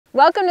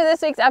Welcome to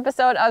this week's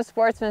episode of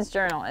Sportsman's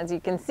Journal. As you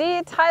can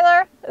see,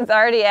 Tyler is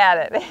already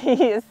at it.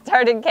 He has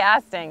started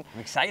casting. I'm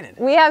excited.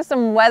 We have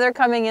some weather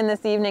coming in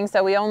this evening,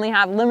 so we only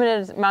have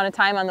limited amount of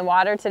time on the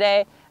water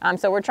today.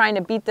 So we're trying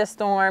to beat the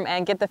storm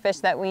and get the fish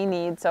that we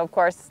need. So of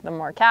course, the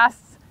more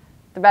casts,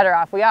 the better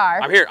off we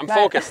are. I'm here, I'm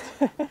focused.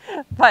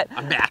 But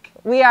I'm back.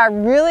 We are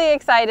really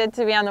excited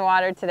to be on the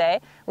water today.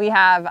 We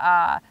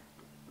have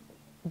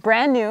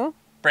brand new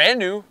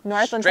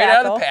Northland straight tackle.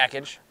 out of the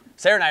package.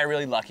 Sarah and I are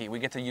really lucky. We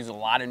get to use a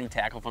lot of new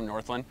tackle from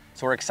Northland.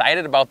 So we're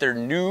excited about their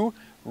new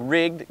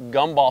rigged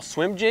gumball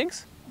swim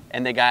jigs.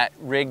 And they got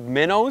rigged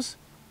minnows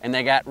and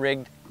they got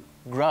rigged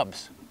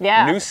grubs.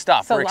 Yeah. New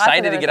stuff. So we're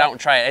excited to get out and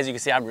try it. As you can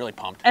see, I'm really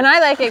pumped. And I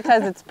like it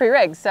because it's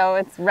pre-rigged, so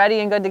it's ready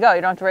and good to go. You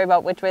don't have to worry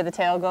about which way the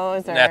tail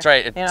goes. Or, that's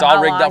right. It's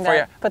all rigged up for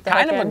you.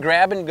 Kind of a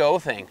grab and go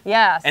thing.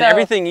 Yeah. And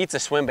everything eats a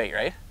swim bait,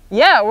 right?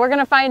 Yeah, we're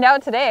gonna find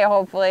out today,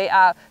 hopefully.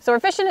 So we're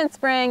fishing in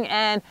spring,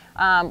 and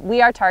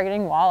we are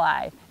targeting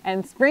walleye.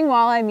 And spring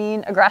walleye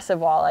mean aggressive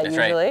walleye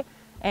usually. Right.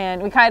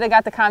 And we kind of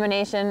got the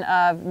combination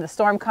of the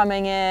storm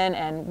coming in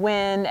and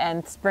wind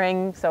and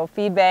spring, so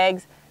feed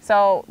bags.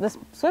 So the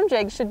swim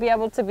jig should be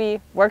able to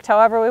be worked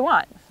however we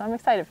want. So I'm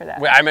excited for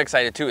that. Well, I'm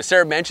excited too.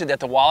 Sarah mentioned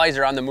that the walleyes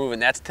are on the move,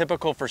 and that's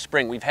typical for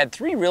spring. We've had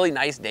 3 really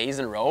nice days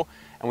in a row,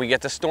 and we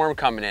get the storm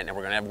coming in, and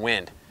we're gonna have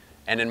wind.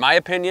 And in my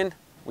opinion,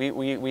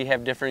 we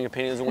have differing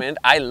opinions of wind.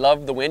 I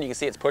love the wind. You can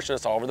see it's pushing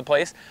us all over the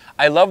place.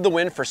 I love the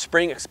wind for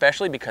spring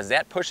especially because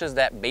that pushes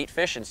that bait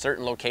fish in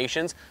certain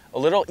locations a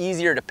little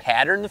easier to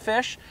pattern the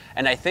fish.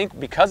 And I think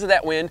because of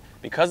that wind,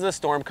 because of the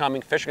storm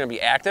coming, fish are going to be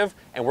active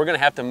and we're going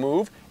to have to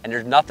move. And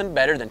there's nothing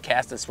better than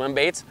casting swim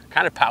baits,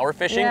 kind of power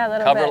fishing,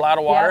 cover a lot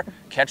of water,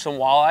 catch some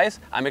walleyes.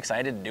 I'm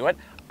excited to do it.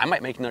 I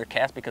might make another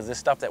cast because this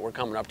stuff that we're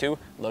coming up to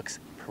looks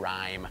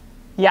prime.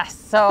 Yes,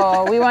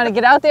 so we want to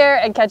get out there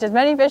and catch as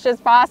many fish as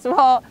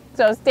possible.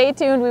 So stay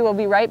tuned. We will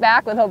be right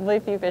back with hopefully a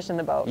few fish in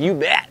the boat. You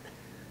bet.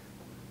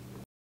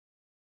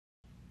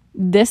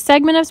 This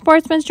segment of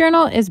Sportsman's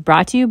Journal is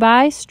brought to you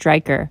by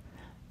Striker.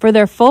 For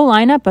their full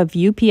lineup of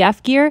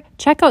UPF gear,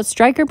 check out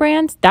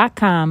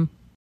strikerbrands.com.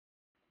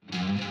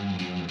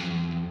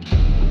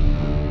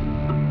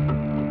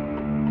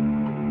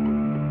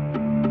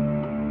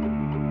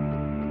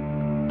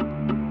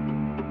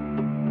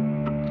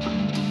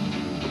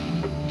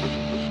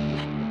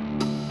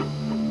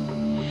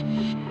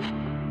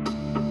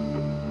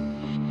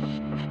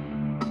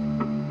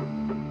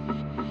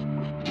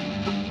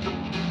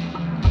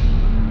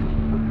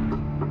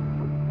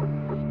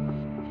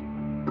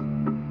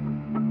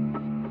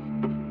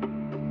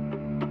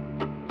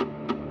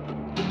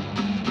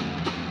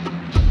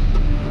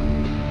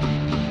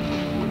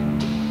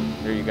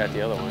 You got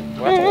the other one.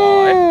 Well, that's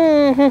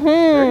a walleye.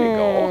 There you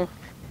go.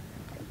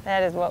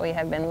 That is what we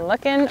have been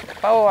looking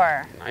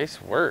for.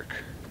 Nice work.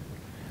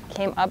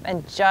 Came up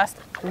and just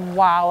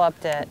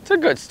walloped it. It's a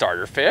good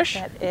starter fish.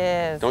 That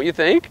is. Don't you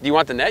think? Do you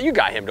want the net? You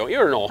got him, don't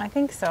you, or no? I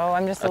think so.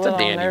 I'm just That's a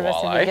little nervous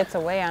walleye. if he gets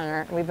away on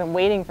her. We've been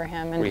waiting for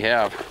him. And we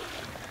have.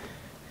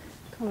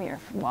 Come here,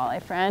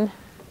 walleye friend.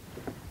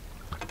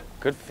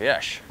 Good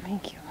fish.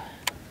 Thank you.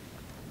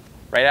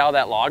 Right out of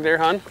that log there,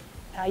 hon?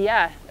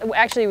 Yeah.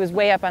 Actually, it was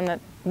way up on the...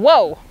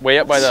 Whoa! Way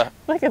up by the...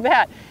 Look at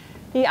that.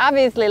 He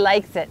obviously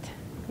likes it.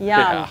 Yum.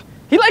 Yeah.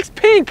 He likes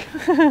pink.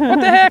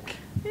 What the heck?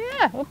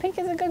 Yeah, well, pink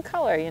is a good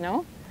color, you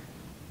know.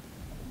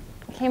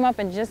 Came up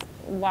and just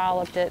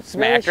walloped it.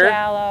 Smacked really her?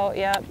 Shallow,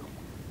 yep.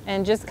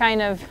 And just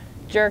kind of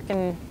jerk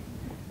and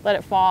let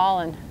it fall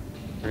and...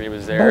 He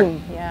was there.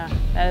 Boom. Yeah,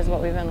 that is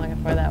what we've been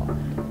looking for, that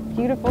one.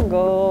 Beautiful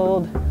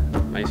gold.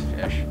 Nice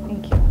fish.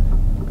 Thank you.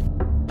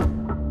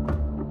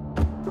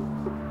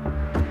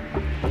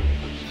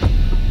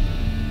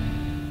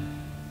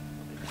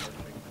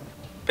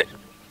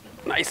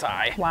 Nice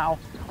eye. Wow.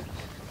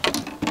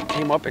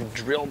 Came up and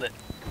drilled it.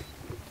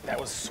 That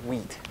was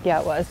sweet.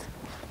 Yeah, it was.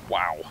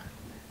 Wow.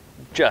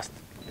 Just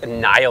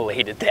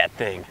annihilated that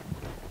thing.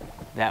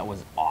 That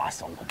was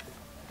awesome.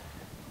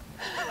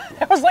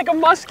 That was like a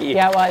muskie.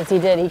 Yeah, it was. He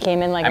did. He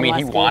came in like a muskie. I mean,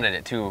 he wanted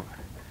it too.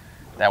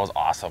 That was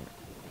awesome.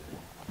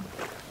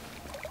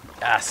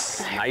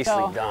 Yes,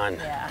 nicely done.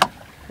 Yeah.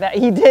 That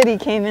he did. He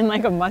came in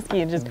like a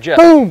muskie and just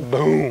boom,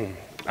 boom.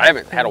 I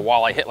haven't had a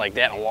walleye hit like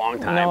that in a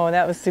long time. No,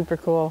 that was super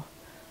cool.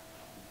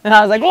 And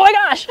I was like, oh my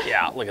gosh.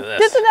 Yeah, look at this.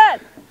 This and that.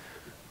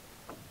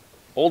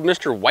 Old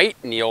Mr. White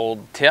in the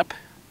old tip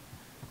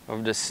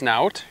of the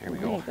snout. Here we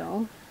go. There you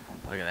go.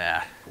 Look at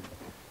that.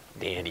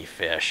 Dandy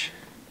fish.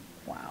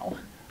 Wow.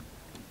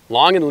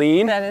 Long and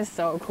lean. That is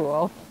so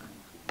cool.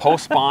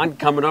 Post spawn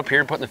coming up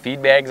here and putting the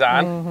feed bags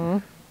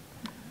on.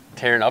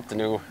 Tearing up the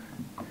new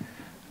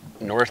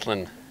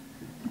Northland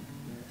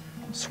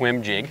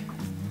swim jig.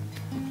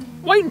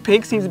 White and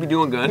pink seems to be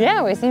doing good.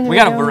 Yeah, we seem to be We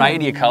got a doing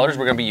variety of colors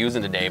we're going to be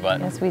using today, but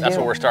yes, we that's do.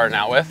 what we're starting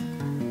out with.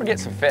 We're getting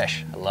some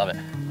fish. I love it.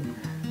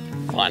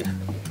 Fun.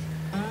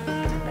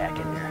 Get back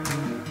in there.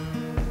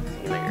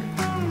 See you later.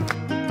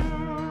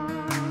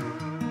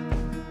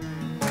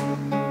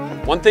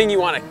 One thing you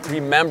want to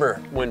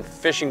remember when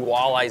fishing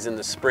walleyes in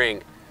the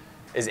spring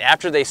is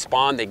after they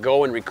spawn, they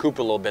go and recoup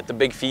a little bit. The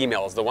big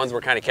females, the ones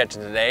we're kind of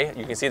catching today,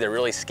 you can see they're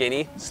really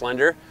skinny,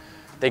 slender.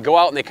 They go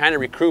out and they kind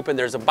of recoup, and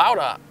there's about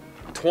a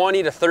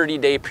 20 to 30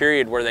 day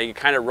period where they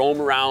kind of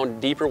roam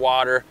around deeper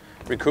water,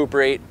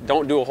 recuperate,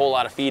 don't do a whole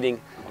lot of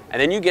feeding.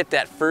 And then you get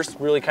that first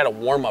really kind of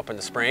warm up in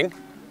the spring.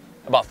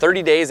 About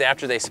 30 days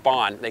after they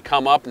spawn, they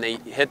come up and they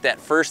hit that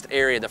first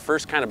area, the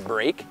first kind of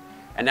break.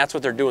 And that's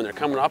what they're doing. They're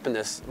coming up in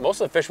this,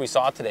 most of the fish we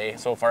saw today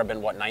so far have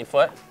been what, 9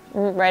 foot?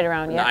 Right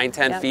around, yeah. 9,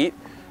 10 feet.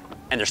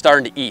 And they're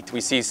starting to eat. We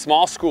see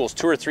small schools,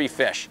 2 or 3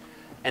 fish.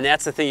 And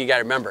that's the thing you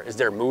gotta remember, is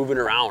they're moving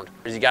around.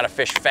 You gotta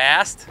fish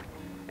fast,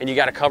 and you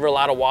gotta cover a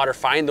lot of water,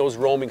 find those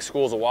roaming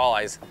schools of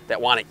walleyes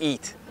that wanna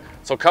eat.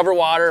 So cover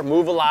water,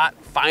 move a lot,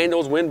 find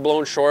those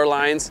wind-blown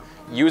shorelines,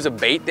 use a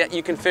bait that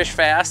you can fish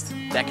fast,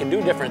 that can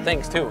do different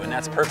things too, and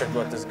that's perfect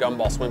what this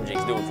gumball swim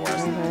jig's doing for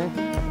us.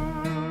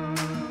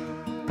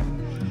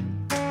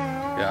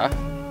 Yeah.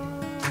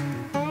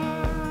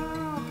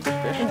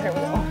 Fish. There we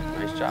go.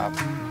 Nice job.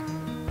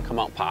 Come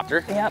out and popped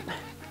her. Yep.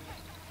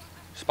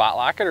 Spot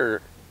lock it,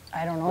 or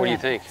I don't know. What do you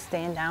think?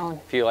 Staying down.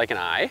 Feel like an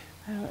eye?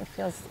 I don't know. It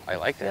feels. I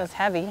like that. Feels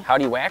heavy. How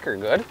do you whack her?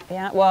 Good.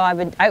 Yeah.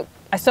 Well,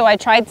 so I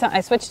tried some.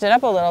 I switched it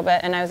up a little bit,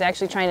 and I was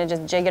actually trying to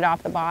just jig it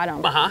off the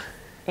bottom.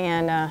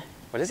 And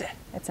what is it?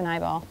 It's an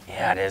eyeball.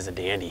 Yeah, it is a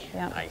dandy.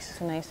 Yeah. Nice.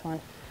 It's a nice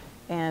one.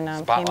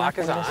 And spot lock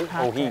is on.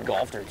 Oh, he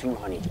golfed her too,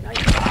 honey. Nice.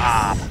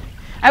 Ah.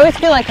 I always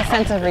feel like a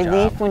sense of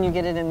relief when you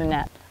get it in the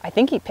net. I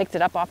think he picked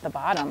it up off the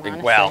bottom,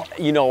 honestly. Well,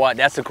 you know what?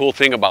 That's the cool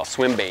thing about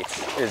swim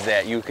baits, is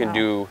that you can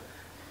do.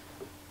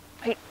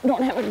 I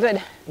don't have a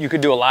good. You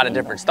could do a lot of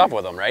different stuff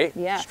with them, right?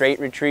 Yeah. Straight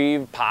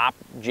retrieve, pop,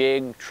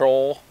 jig,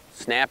 troll,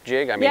 snap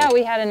jig. I mean. Yeah,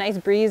 we had a nice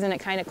breeze and it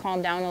kind of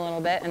calmed down a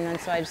little bit, and then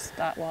so I just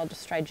thought, well, I'll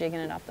just try jigging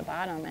it off the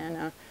bottom,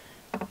 and.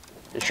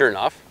 Sure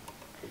enough.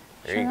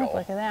 There you go.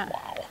 Look at that.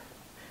 Wow.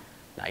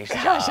 Nice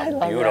Gosh, job. I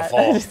love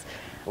Beautiful. That.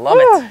 Love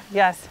it.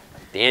 Yes.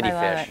 Dandy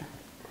fish. It.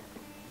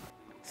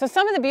 So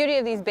some of the beauty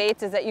of these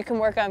baits is that you can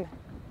work on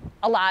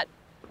a lot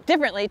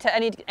differently to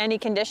any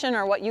condition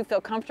or what you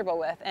feel comfortable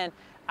with. And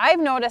I've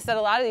noticed that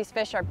a lot of these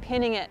fish are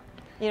pinning it,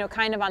 you know,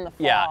 kind of on the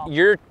fall. Yeah,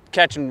 you're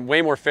catching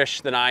way more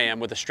fish than I am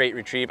with a straight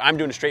retrieve. I'm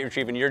doing a straight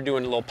retrieve and you're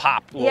doing a little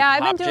pop,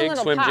 I've been doing jig,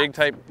 little swim pops. jig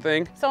type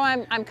thing. So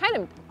I'm kind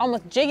of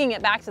almost jigging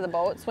it back to the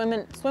boat,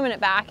 swimming it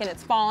back, and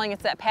it's falling.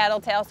 It's that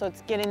paddle tail, so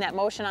it's getting that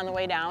motion on the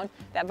way down,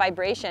 that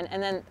vibration.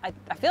 And then I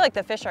feel like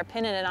the fish are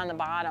pinning it on the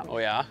bottom. Oh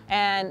yeah?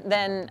 And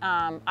then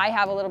I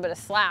have a little bit of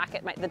slack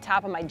at the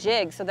top of my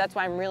jig, so that's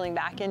why I'm reeling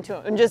back into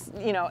it. And just,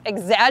 you know,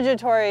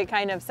 exaggeratory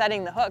kind of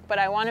setting the hook, but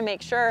I want to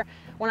make sure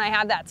when I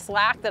have that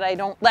slack that I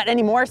don't let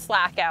any more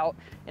slack out,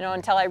 you know,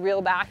 until I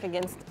reel back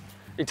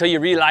until you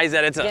realize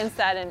that it's against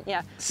that, and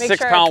yeah, 6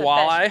 pound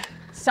walleye.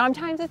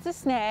 Sometimes it's a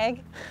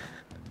snag.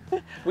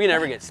 We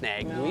never get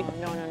snagged, do we?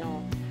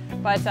 No.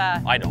 But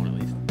I don't, at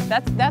least.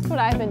 That's what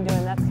I've been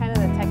doing. That's kind of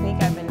the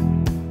technique I've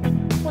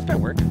been. Well, it's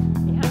been working.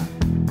 Yeah.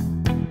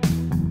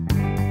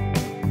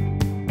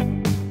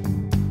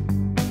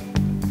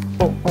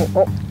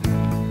 Oh.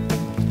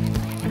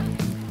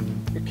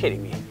 You're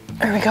kidding me.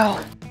 There we go.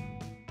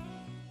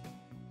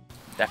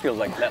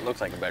 That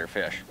looks like a better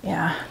fish.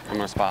 Yeah. I'm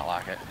gonna spot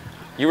lock it.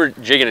 You were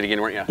jigging it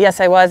again, weren't you? Yes,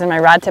 I was, and my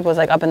rod tip was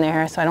like up in the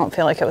air, so I don't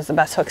feel like it was the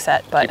best hook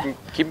set, but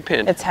keep it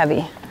pinned. It's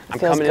heavy. I'm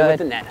coming in with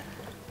the net.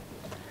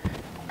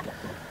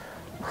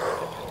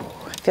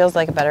 It feels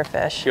like a better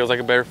fish. Feels like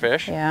a better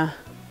fish? Yeah.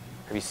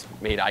 Have you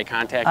made eye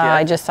contact yet?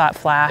 I just saw it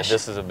flash. If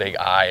this is a big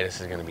eye,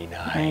 this is gonna be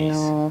nice. I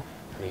know.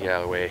 Let me get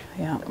out of the way.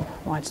 Yeah,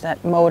 watch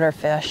that motor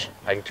fish.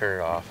 I can turn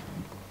it off.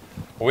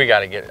 We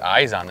gotta get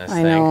eyes on this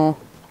thing. I know.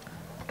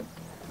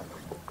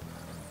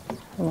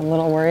 I'm a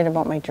little worried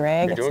about my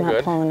drag. You're it's doing not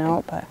good. pulling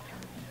out, but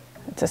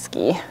it's a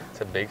ski.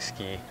 It's a big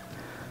ski.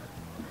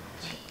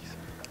 Jeez.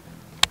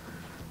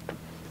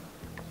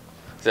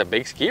 Is that a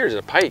big ski or is it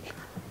a pike?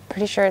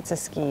 Pretty sure it's a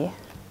ski.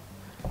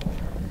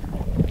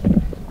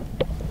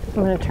 I'm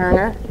gonna turn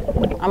her.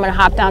 I'm gonna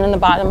hop down in the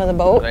bottom of the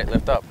boat. Right,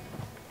 lift up.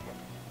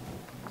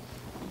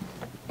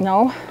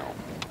 No?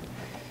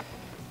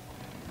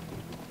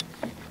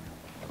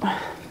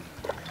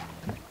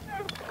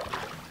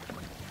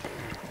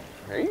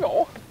 There you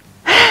go.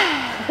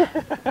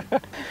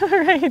 All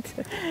right.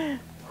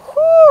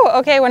 Whew.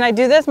 Okay, when I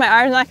do this, my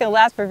arm's not gonna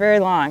last for very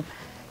long.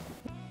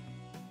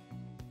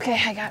 Okay,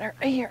 I got her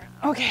right here.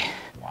 Okay.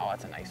 Wow,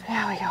 that's a nice one.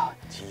 There we go.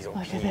 Jeez, oh,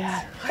 Look at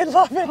that. I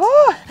love it.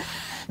 Oh.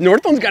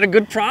 Northland's got a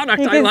good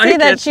product. You I can like see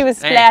that it. she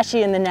was Hey,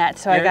 splashy in the net,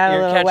 so I got a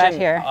little wet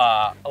here.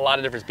 A lot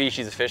of different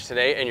species of fish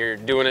today, and you're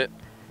doing it,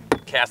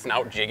 casting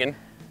out, jigging.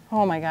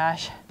 Oh my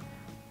gosh.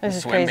 This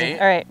is Swim crazy. bait.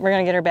 All right, we're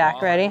gonna get her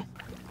back. Ready?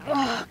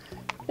 Oh,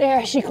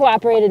 there, she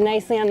cooperated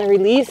nicely on the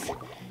release.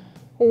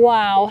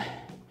 Wow,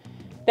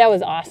 that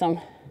was awesome.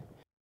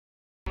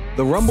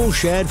 The Rumble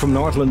Shad from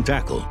Northland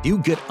Tackle. You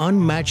get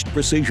unmatched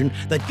precision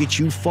that gets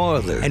you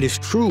farther and is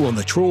true on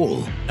the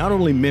troll. Not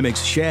only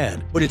mimics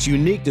shad, but its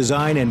unique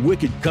design and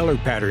wicked color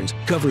patterns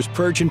covers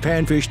perch and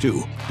panfish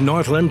too.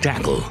 Northland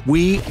Tackle.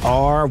 We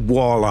are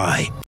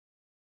walleye.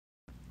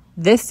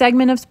 This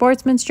segment of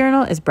Sportsman's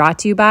Journal is brought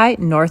to you by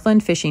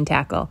Northland Fishing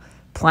Tackle.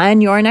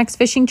 Plan your next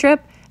fishing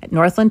trip at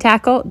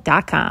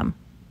northlandtackle.com.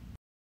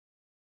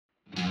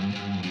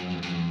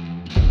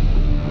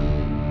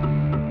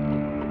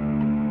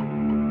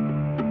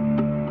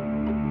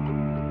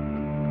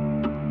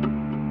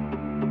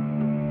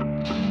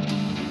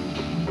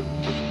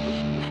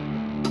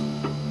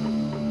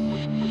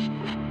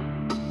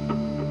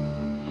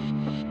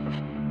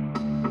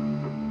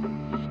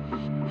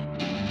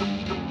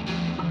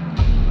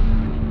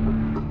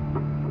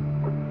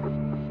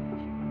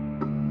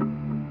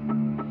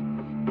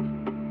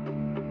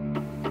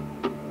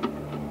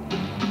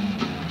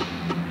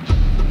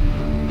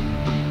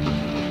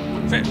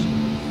 Fish.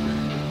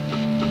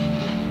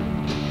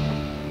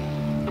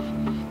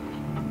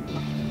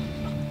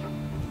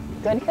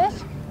 Good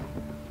fish?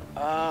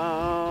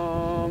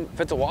 If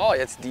it's a walleye,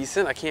 it's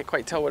decent. I can't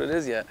quite tell what it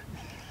is yet.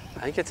 I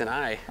think it's an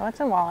eye. Oh, it's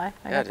a walleye.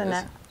 I got the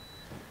net.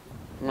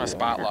 I'm gonna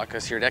spot lock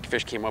us here. That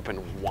fish came up and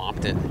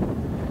whomped it.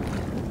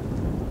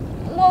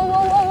 Whoa, whoa,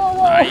 whoa, whoa,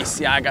 whoa. Nice.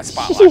 Yeah, I got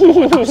spot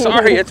locked. I'm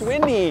sorry, it's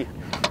windy.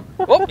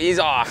 Oh, he's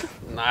off.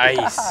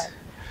 Nice. God.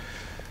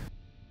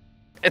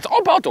 It's all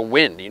about the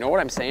wind, you know what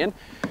I'm saying?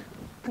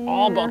 Yeah.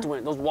 All about the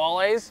wind. Those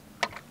walleyes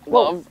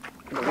love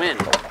the wind.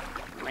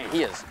 Man,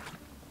 he is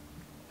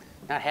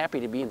not happy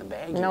to be in the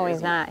bag. No,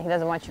 he's not. He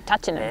doesn't want you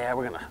touching him. Yeah,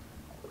 we're gonna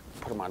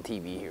put him on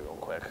TV here real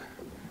quick.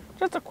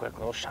 Just a quick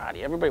little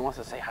shotty. Everybody wants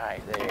to say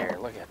hi. There,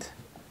 look at.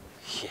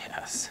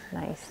 Yes.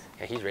 Nice.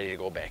 Yeah, he's ready to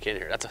go back in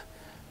here. That's a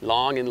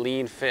long and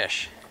lean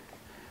fish.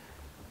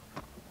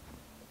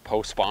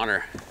 Post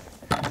spawner.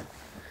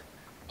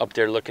 Up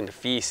there looking to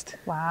feast.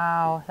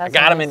 Wow. That's I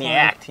got him in the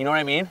act, you know what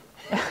I mean?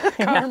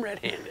 Got him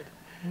red-handed.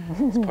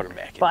 Let's put him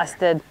back in.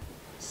 Busted. There.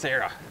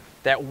 Sarah,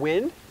 that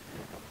wind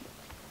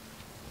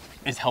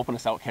is helping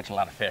us out catch a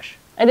lot of fish.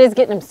 It is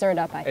getting him stirred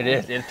up, I think.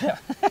 It is.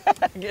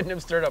 Getting him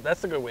stirred up.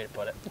 That's a good way to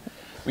put it.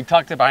 We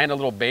tucked it behind a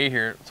little bay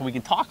here so we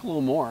can talk a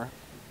little more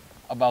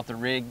about the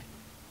rigged.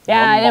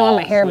 Yeah, I didn't want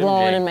my hair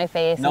blowing in my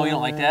face. No, you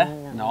don't like that?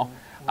 No.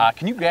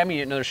 Can you grab me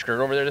another skirt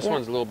over there? This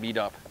one's a little beat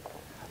up.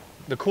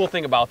 The cool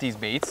thing about these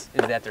baits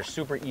is that they're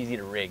super easy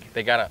to rig.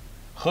 They got a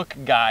hook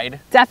guide.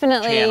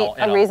 Definitely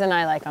a reason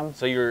I like them.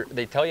 So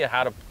they tell you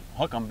how to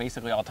hook them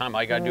basically all the time.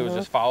 All you gotta do is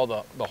just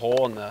follow the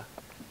hole in the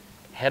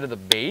head of the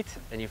bait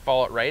and you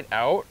follow it right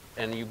out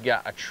and you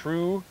got a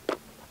true,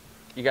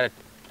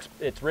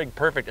 it's rigged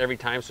perfect every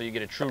time so you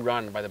get a true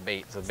run by the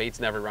bait. So the bait's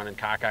never running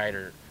cockeyed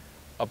or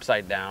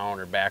upside down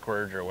or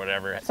backwards or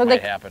whatever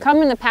might happen. So they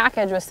come in the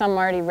package with some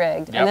already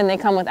rigged and then they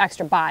come with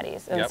extra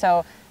bodies. And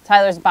so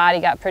Tyler's body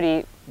got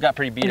pretty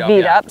beat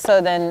up,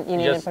 so then you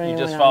need to put a new one on. You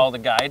just follow the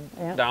guide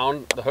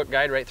down, the hook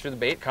guide right through the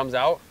bait, comes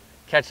out,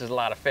 catches a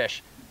lot of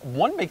fish.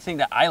 One big thing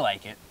that I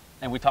like it,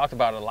 and we talked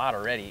about it a lot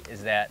already,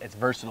 is that it's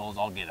versatile as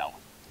all get out.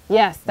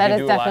 Yes, that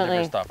is definitely. You do a lot of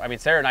different stuff. I mean,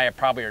 Sarah and I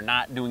probably are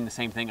not doing the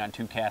same thing on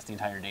 2 casts the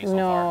entire day so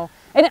far.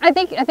 And I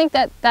think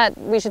that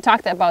we should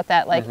talk about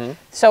that. Like,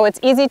 so it's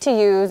easy to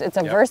use. It's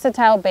a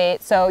versatile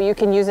bait, so you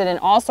can use it in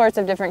all sorts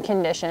of different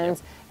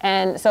conditions.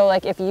 And so,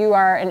 like, if you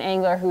are an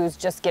angler who's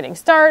just getting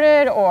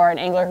started, or an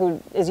angler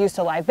who is used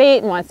to live bait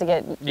and wants to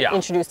get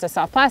introduced to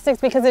soft plastics,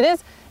 because it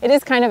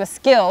is kind of a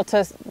skill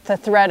to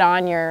thread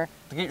on your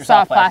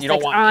soft plastics you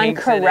don't want on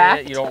kinks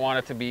correct. in it. You don't want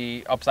it to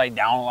be upside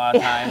down a lot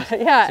of times. So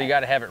you got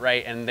to have it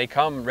right, and they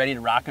come ready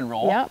to rock and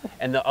roll.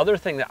 And the other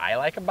thing that I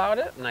like about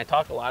it, and I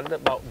talk a lot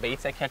about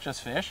baits that catch us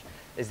fish,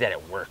 is that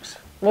it works.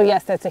 Well,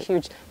 yes, that's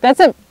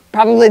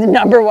probably the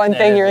 #1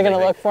 thing you're going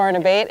to look for in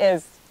a bait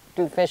is,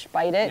 do fish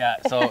bite it? Yeah,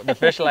 so the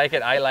fish like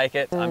it, I like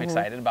it. I'm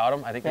excited about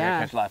them. I think they're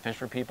going to catch a lot of fish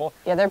for people.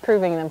 Yeah, they're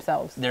proving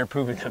themselves. They're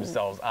proving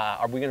themselves.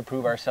 Are we going to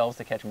prove ourselves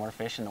to catch more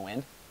fish in the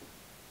wind?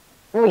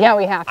 Well, yeah,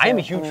 we have to. I am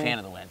a huge fan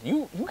of the wind.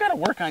 You got to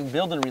work on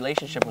building a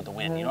relationship with the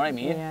wind, you know what I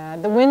mean? Yeah,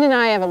 the wind and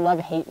I have a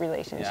love-hate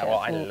relationship. Yeah, well,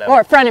 I love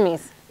Or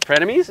frenemies.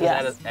 Frenemies? Is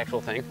that an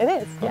actual thing? It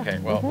is, yeah. Okay,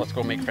 well, let's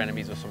go make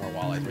frenemies with some more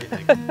walleyes. What do you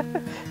think?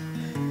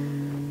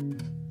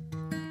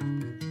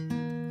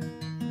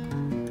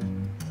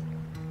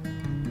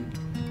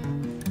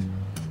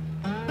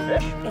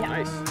 Fish? Yeah.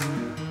 Nice.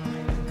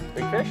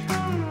 Big fish?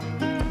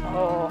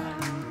 Oh.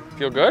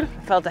 Feel good?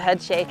 I felt a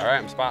head shake. All right,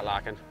 I'm spot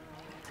locking.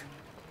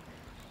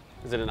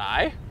 Is it an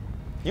eye?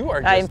 You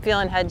are I'm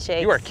feeling head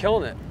shakes. You are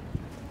killing it.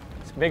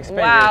 It's a big spin.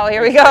 Wow,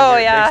 here we go,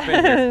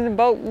 yeah. The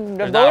boat is moving.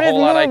 There's not a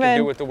whole lot I can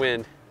do with the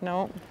wind.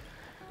 Nope.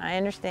 I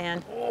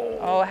understand.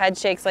 Oh, head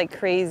shakes like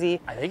crazy.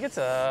 I think it's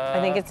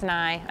an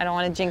eye. I don't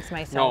want to jinx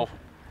myself. No.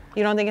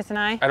 You don't think it's an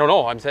eye? I don't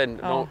know. I'm saying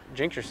don't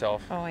jinx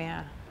yourself. Oh,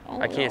 yeah.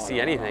 Oh, I can't see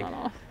anything.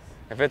 No.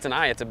 If it's an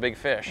eye, it's a big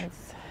fish.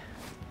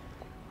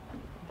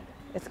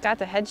 It's got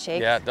the head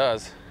shake. Yeah, it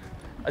does.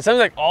 It sounds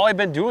like all I've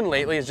been doing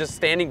lately is just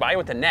standing by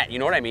with the net. You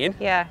know what I mean?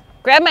 Yeah.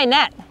 Grab my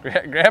net.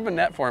 Grab a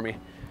net for me.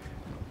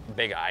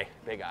 Big eye,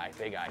 big eye,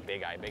 big eye,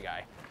 big eye, big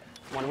eye.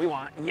 What do we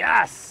want?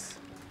 Yes!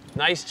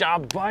 Nice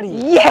job, buddy.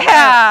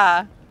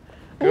 Yeah!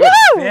 Good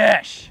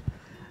fish.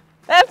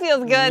 That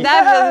feels good. Yes.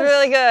 That feels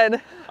really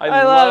good.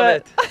 I love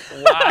it.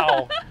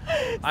 Wow.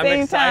 I'm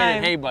Same excited.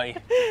 time. Hey, buddy.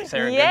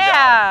 Sarah, good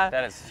Yeah. job.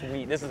 That is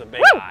sweet. This is a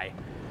big eye.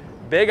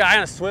 Big eye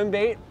on a swim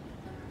bait.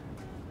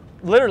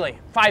 literally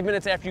 5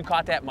 minutes after you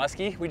caught that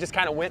muskie, we just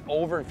kind of went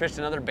over and fished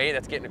another bay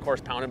that's getting, of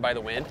course, pounded by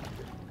the wind.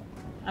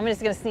 I'm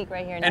just gonna sneak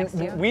right here next to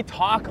you. And we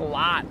talk a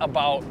lot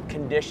about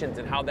conditions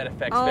and how that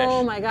affects fish.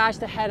 Oh my gosh,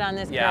 the head on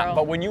this girl. Yeah,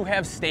 but when you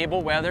have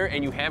stable weather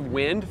and you have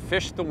wind,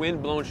 fish the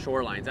wind-blown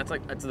shorelines.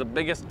 That's the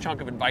biggest chunk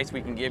of advice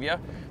we can give you.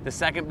 The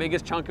second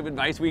biggest chunk of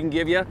advice we can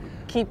give you: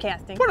 keep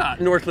casting. put a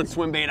Northland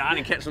swim bait on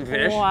and catch some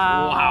fish.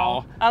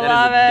 Wow. I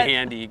love that is it.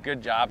 dandy.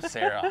 Good job,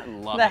 Sarah. I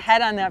love the it.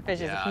 head on that fish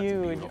is Yeah, it's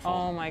huge. beautiful.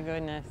 Oh my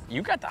goodness.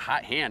 You got the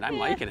hot hand. I'm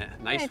liking it.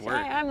 Nice work.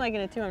 I'm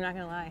liking it too, I'm not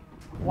gonna lie.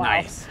 Wow.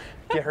 Nice.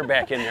 Get her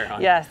back in there,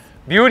 hon. Yes.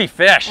 Beauty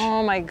fish.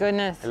 Oh my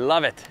goodness. I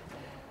love it.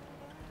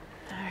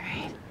 All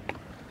right.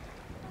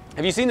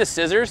 Have you seen the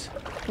scissors?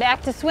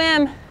 Back to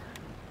swim.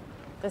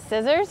 The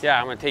scissors? Yeah,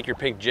 I'm gonna take your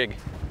pink jig.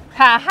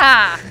 Ha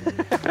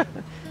ha.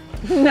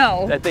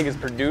 No. That thing is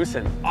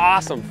producing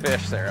awesome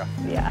fish, Sarah.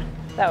 Yeah,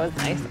 that was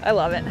nice. I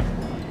love it.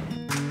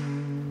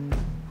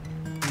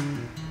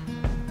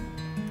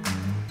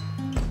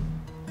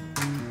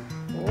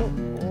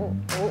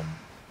 Ooh.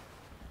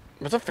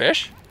 What's a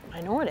fish?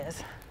 I know it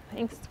is.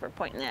 Thanks for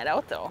pointing that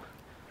out, though.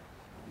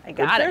 I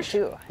got it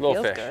too.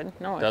 Little feels fish. Good.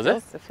 No, Does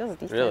it feels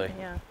decent. Really?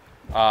 Yeah.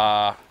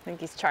 I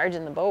think he's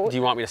charging the boat. Do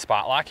you want me to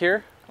spot lock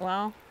here?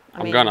 Well,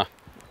 I'm gonna.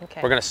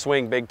 Okay. We're gonna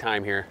swing big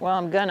time here. Well,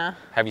 I'm gonna.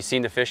 Have you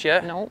seen the fish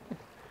yet? Nope.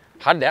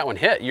 How did that one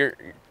hit? Is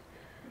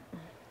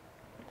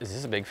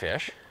this a big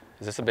fish?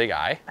 Is this a big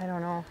eye? I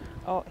don't know.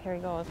 Oh, here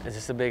he goes. Is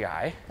this a big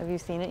eye? Have you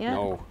seen it yet?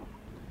 No.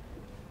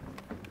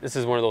 This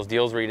is one of those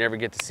deals where you never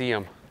get to see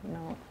them.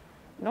 No.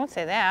 Don't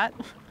say that.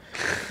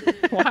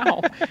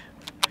 Wow.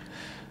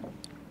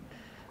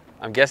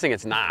 I'm guessing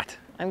it's not.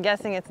 I'm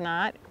guessing it's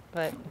not,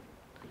 but.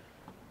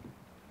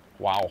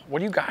 Wow, what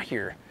do you got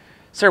here?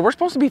 Sarah, we're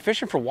supposed to be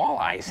fishing for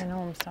walleyes. I know,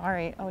 I'm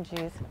sorry. Oh,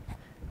 geez.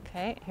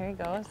 Okay, here he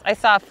goes. I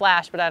saw a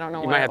flash, but I don't know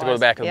You what might have to go to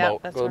the back of the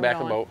boat. Go to the back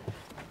of the boat.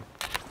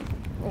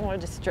 Oh, I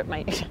just stripped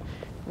my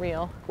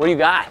reel. What do you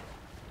got?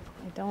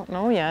 I don't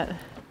know yet.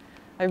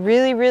 I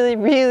really, really,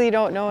 really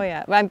don't know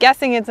yet. But I'm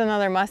guessing it's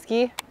another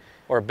muskie.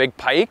 Or a big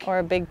pike? Or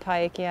a big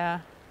pike, yeah.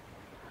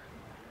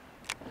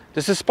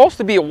 This is supposed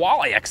to be a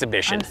walleye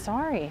exhibition. I'm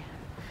sorry.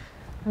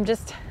 I'm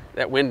just...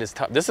 That wind is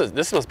tough. This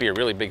must be a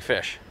really big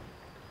fish.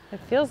 It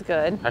feels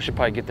good. I should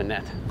probably get the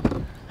net.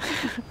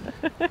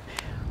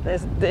 The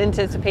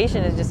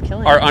anticipation is just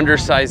killing me. Our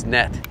undersized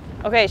net.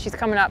 Okay, she's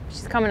coming up.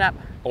 She's coming up.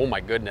 Oh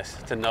my goodness,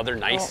 it's another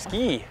nice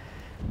ski.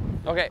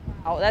 Okay.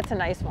 Oh, that's a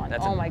nice one.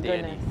 That's oh a my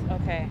dandy.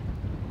 goodness. Okay.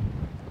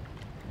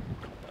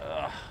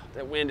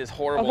 That wind is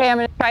horrible. Okay, I'm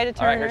gonna try to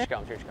turn All right, her. here she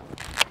comes, here she comes.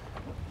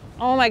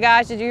 Oh my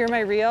gosh, did you hear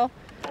my reel?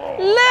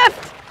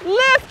 Lift!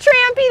 Lift,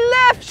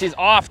 Trampy, lift! She's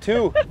off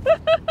too. Look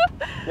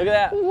at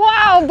that.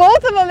 Wow,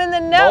 both of them in the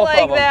net Both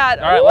like of them. that.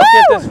 All right, Woo!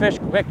 let's get this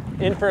fish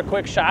in for a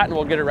quick shot and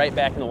we'll get it right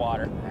back in the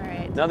water. All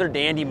right. Another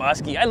dandy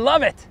muskie. I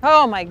love it.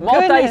 Oh my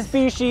goodness.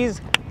 Multi-species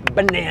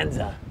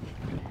bonanza.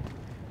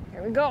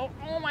 Here we go.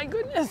 Oh my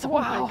goodness,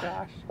 wow. Oh my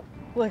gosh.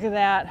 Look at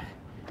that.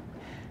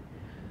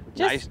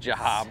 Just Nice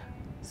job.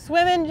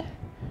 Swimming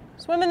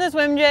the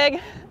swim jig.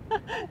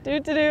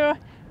 Do,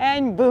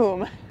 and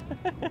boom.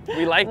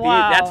 We like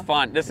Wow. these. That's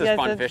fun. This is Yes,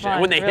 fun it's fishing. fun.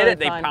 And when they Really hit it,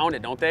 they fun. pound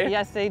it, don't they?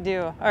 Yes, they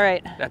do. All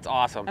right, That's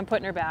awesome. I'm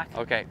putting her back.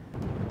 Okay.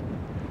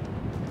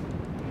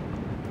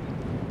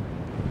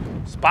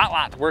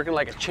 Spotlight's working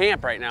like a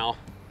champ right now.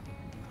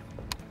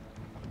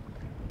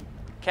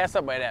 Cast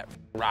up by that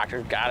rock.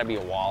 There's gotta be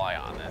a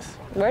walleye on this.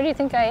 Where do you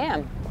think I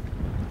am?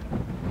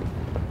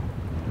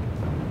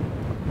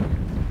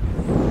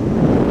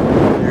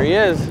 There he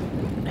is.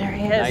 There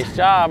he is. Nice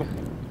job.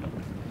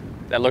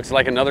 That looks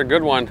like another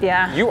good one.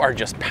 Yeah. You are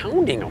just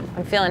pounding them.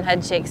 I'm feeling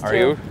head shakes too. Are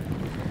you?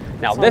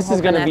 Now So this I'm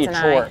is gonna hoping be a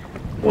that's an chore.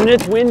 When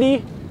it's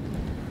windy,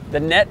 the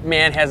net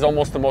man has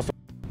almost the most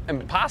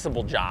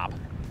impossible job.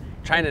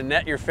 Trying to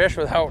net your fish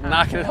without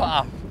knocking it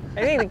off.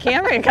 I think the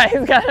camera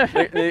guy's got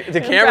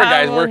The camera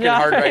guy's working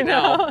hard right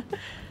now.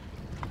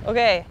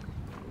 Okay.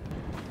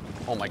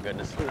 Oh my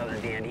goodness, another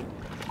dandy.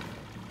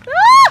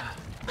 Ah!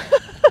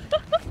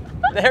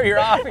 There, you're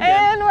off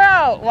again. And we're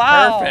out.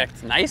 Wow.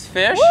 Perfect. Nice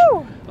fish.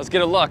 Woo! Let's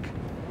get a look.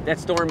 That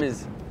storm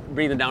is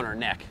breathing down our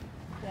neck.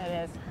 Yeah,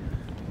 it is.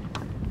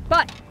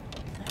 But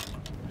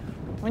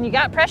when you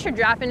got pressure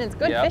dropping, it's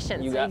good Yep,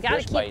 fishing. you so got you gotta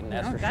fish keep, biting,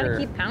 that's for gotta sure.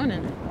 keep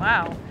pounding.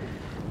 Wow.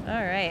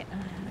 All right.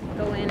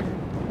 Go in.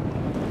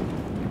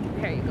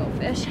 There you go,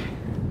 fish.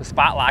 The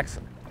spot lock's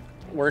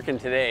working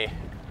today.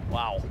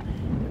 Wow.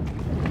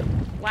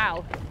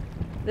 Wow.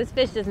 This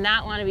fish does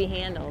not want to be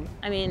handled.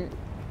 I mean,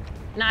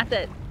 not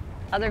that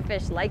other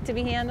fish like to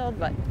be handled,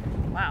 but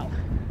wow.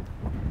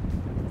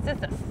 It's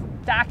just a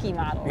stocky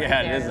model. Yeah,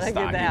 right it there. is a Look at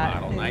stocky that.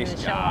 model. He's Nice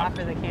gonna job. Show off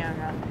for the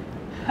camera.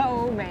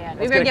 Oh man.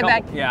 We Let's better get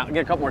back. Yeah, get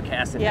a couple more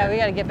casts in Yeah, here. we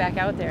gotta get back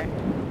out there.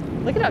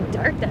 Look at how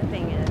dark that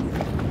thing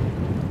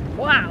is.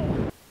 Wow.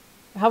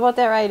 How about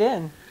that right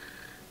in?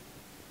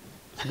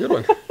 It's a good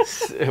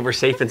one. We're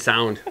safe and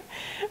sound.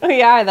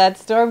 We are. That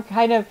storm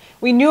kind of,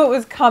 we knew it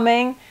was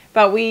coming,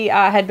 but we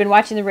had been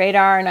watching the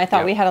radar and I thought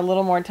Yep. we had a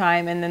little more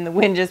time and then the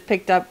wind just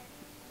picked up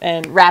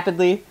and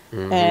rapidly,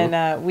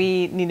 and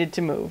we needed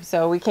to move.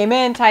 So we came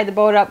in, tied the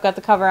boat up, got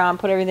the cover on,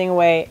 put everything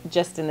away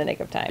just in the nick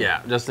of time.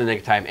 Yeah, just in the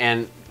nick of time.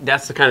 And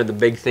that's the kind of the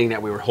big thing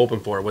that we were hoping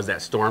for, was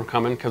that storm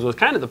coming, because it was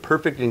kind of the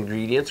perfect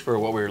ingredients for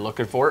what we were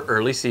looking for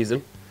early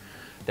season.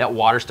 That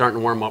water starting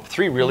to warm up.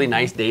 3 really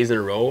nice days in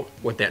a row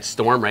with that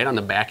storm right on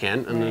the back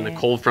end, and then the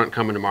cold front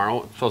coming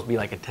tomorrow. It's supposed to be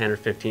like a 10 or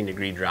 15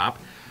 degree drop.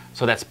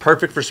 So that's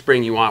perfect for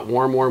spring. You want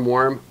warm, warm,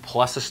 warm,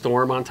 plus a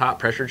storm on top,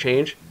 pressure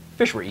change.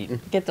 Fish were eating.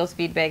 Get those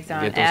feed bags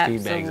on. Get those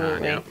feed bags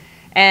on, yeah.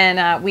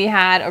 And we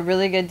had a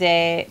really good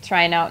day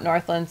trying out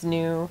Northland's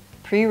new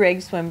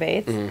pre-rigged swim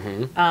baits.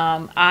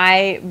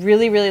 I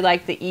really, really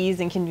like the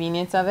ease and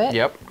convenience of it.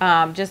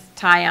 Yep. Just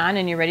tie on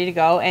and you're ready to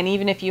go. And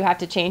even if you have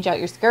to change out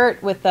your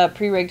skirt with the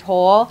pre-rigged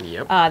hole,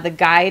 the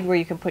guide where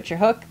you can put your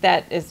hook,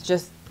 that is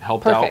just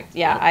helped perfect. out.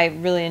 Yeah, I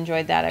really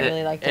enjoyed that. I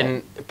really liked it.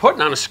 And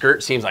putting on a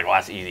skirt seems like, well,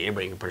 that's easy.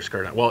 Anybody can put a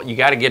skirt on. Well, you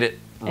got to get it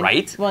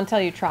right. Well,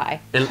 until you try.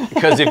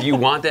 Because if you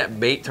want that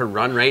bait to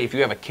run right, if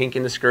you have a kink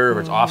in the skirt or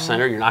it's off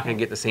center, you're not going to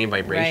get the same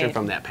vibration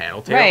from that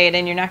paddle tail. Right,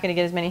 and you're not going to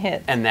get as many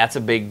hits. And that's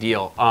a big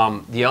deal.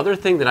 The other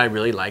thing that I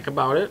really like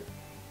about it,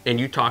 and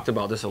you talked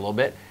about this a little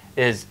bit,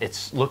 is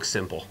it looks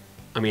simple.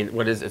 I mean,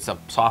 it's a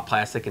soft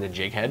plastic and a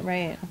jig head.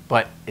 Right.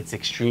 But it's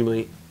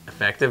extremely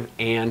effective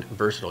and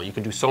versatile. You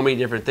can do so many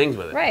different things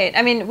with it. Right.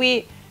 I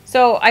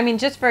mean,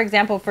 just for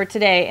example, for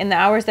today, in the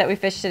hours that we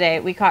fished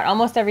today, we caught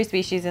almost every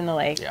species in the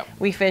lake. Yep.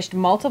 We fished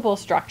multiple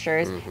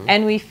structures,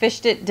 and we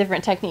fished it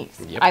different techniques.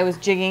 Yep. I was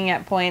jigging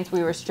at points,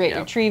 we were straight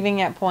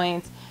retrieving at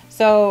points.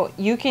 So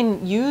you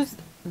can use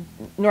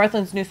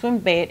Northland's new swim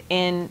bait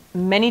in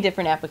many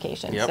different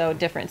applications. Yep. So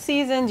different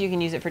seasons, you can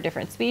use it for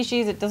different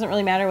species. It doesn't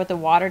really matter what the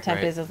water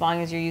temp is, as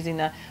long as you're using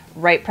the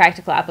right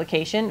practical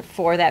application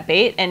for that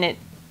bait, and it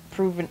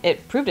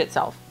proved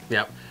itself.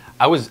 Yep.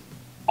 I was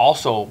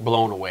also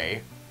blown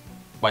away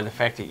by the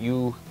fact that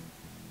you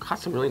caught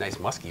some really nice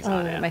muskies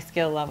on it. My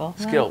skill level.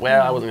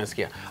 Well, I wasn't going to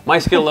scale. My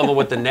skill level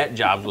with the net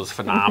jobs was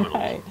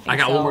phenomenal. I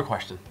got one more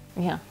question.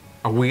 Yeah.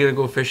 Are we going to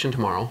go fishing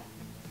tomorrow?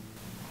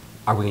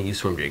 Are we going to use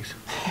swim jigs?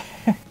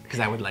 Because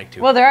I would like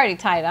to. Well, they're already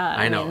tied on.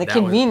 I know. The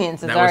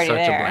convenience is already there. That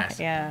was such a blast.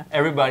 Yeah.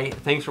 Everybody,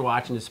 thanks for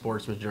watching the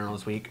Sportsman's Journal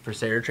this week. For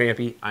Sarah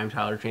Trampy, I'm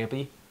Tyler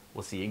Trampy.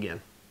 We'll see you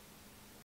again.